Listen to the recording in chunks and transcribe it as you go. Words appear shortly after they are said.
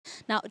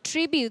Now,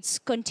 tributes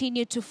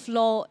continue to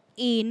flow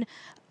in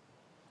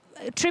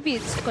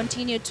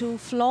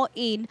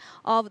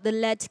of the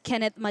late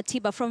Kenneth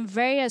Matiba from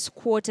various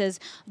quarters.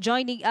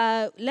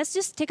 Let's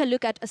just take a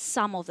look at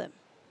some of them.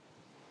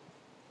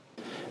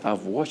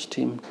 I've watched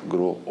him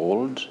grow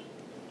old.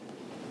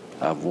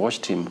 I've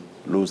watched him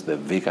lose the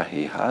vigor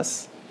he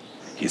has.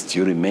 He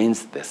still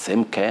remains the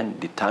same Ken,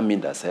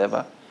 determined as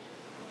ever.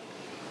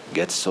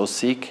 Gets so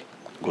sick,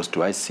 goes to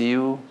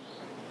ICU,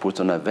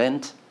 puts on a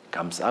vent,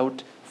 comes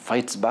out,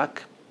 fights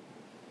back.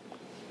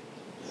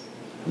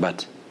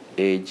 But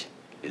age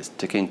is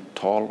taking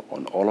toll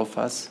on all of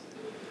us.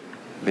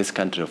 This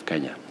country of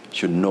Kenya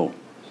should know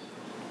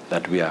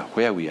that we are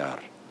where we are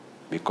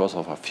because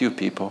of a few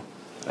people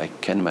like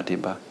Ken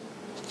Matiba,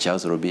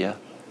 Charles Robia,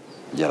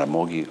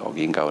 Jaramogi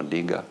Oginga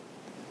Odinga,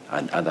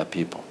 and other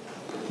people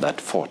that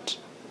fought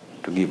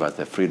to give us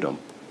the freedom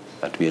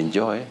that we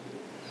enjoy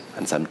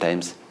and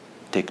sometimes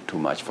take too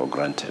much for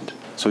granted.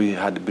 So he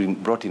had been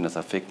brought in as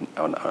a fake,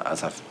 on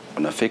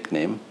a fake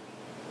name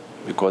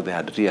because they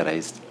had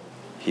realized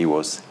he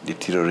was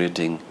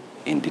deteriorating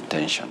in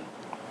detention.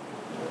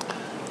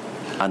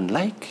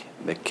 Unlike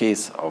the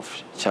case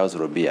of Charles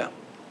Robia,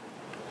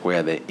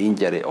 where the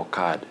injury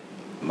occurred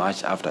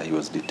much after he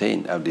was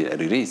detained,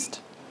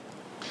 released,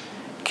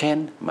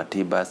 Ken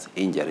Matiba's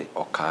injury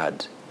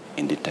occurred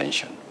in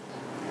detention.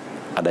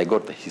 And I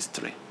got the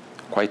history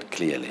quite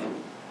clearly.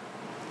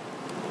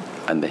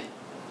 And the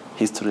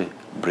history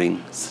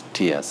brings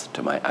tears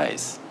to my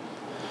eyes,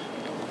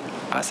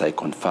 as I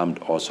confirmed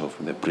also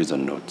from the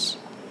prison notes.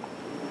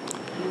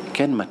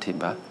 Ken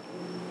Matiba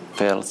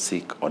fell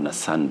sick on a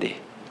Sunday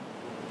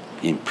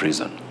in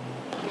prison.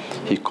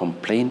 He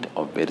complained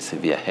of very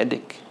severe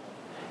headache,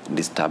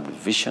 disturbed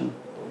vision,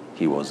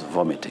 he was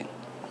vomiting.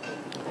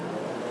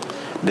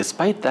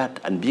 Despite that,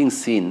 and being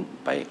seen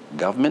by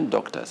government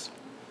doctors,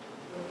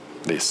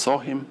 they saw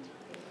him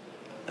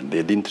and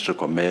they didn't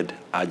recommend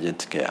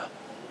urgent care.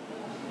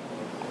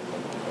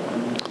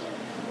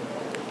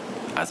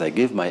 As I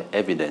gave my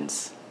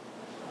evidence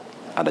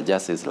at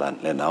Justice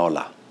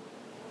Lenaola,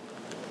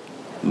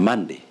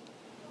 Monday,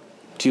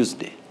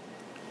 Tuesday,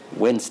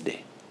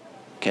 Wednesday,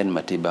 Ken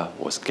Matiba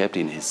was kept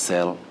in his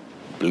cell,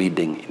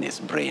 bleeding in his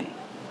brain.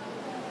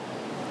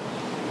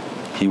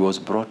 He was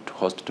brought to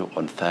hospital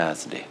on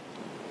Thursday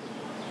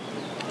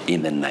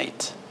in the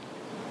night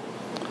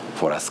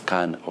for a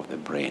scan of the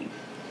brain.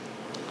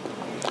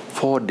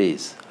 4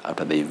 days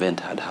after the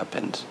event had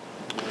happened.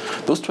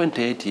 Those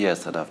 28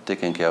 years that I've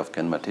taken care of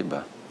Ken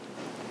Matiba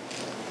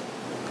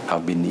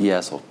have been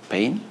years of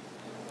pain,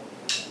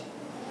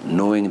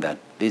 knowing that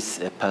this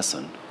is a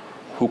person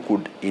who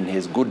could, in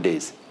his good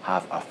days,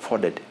 have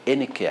afforded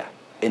any care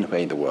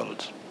anywhere in the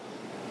world.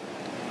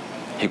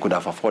 He could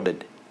have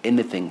afforded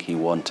anything he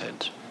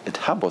wanted. It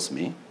humbles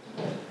me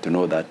to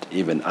know that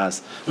even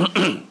us,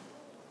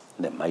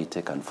 the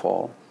mighty can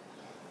fall,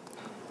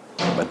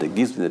 but it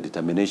gives me the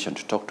determination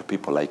to talk to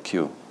people like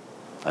you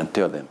and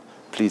tell them,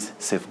 please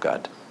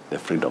safeguard the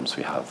freedoms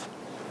we have.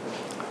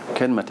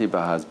 Ken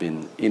Matiba has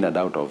been in and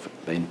out of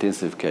the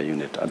intensive care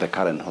unit at the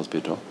current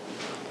hospital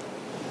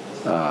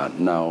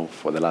now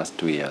for the last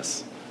 2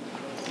 years.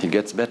 He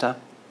gets better,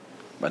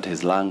 but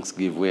his lungs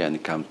give way and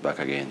he comes back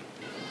again.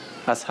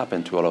 As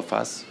happened to all of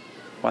us,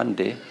 one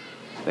day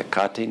the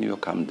curtain will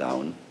come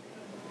down,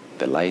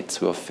 the lights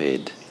will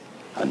fade,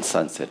 and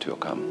sunset will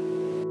come.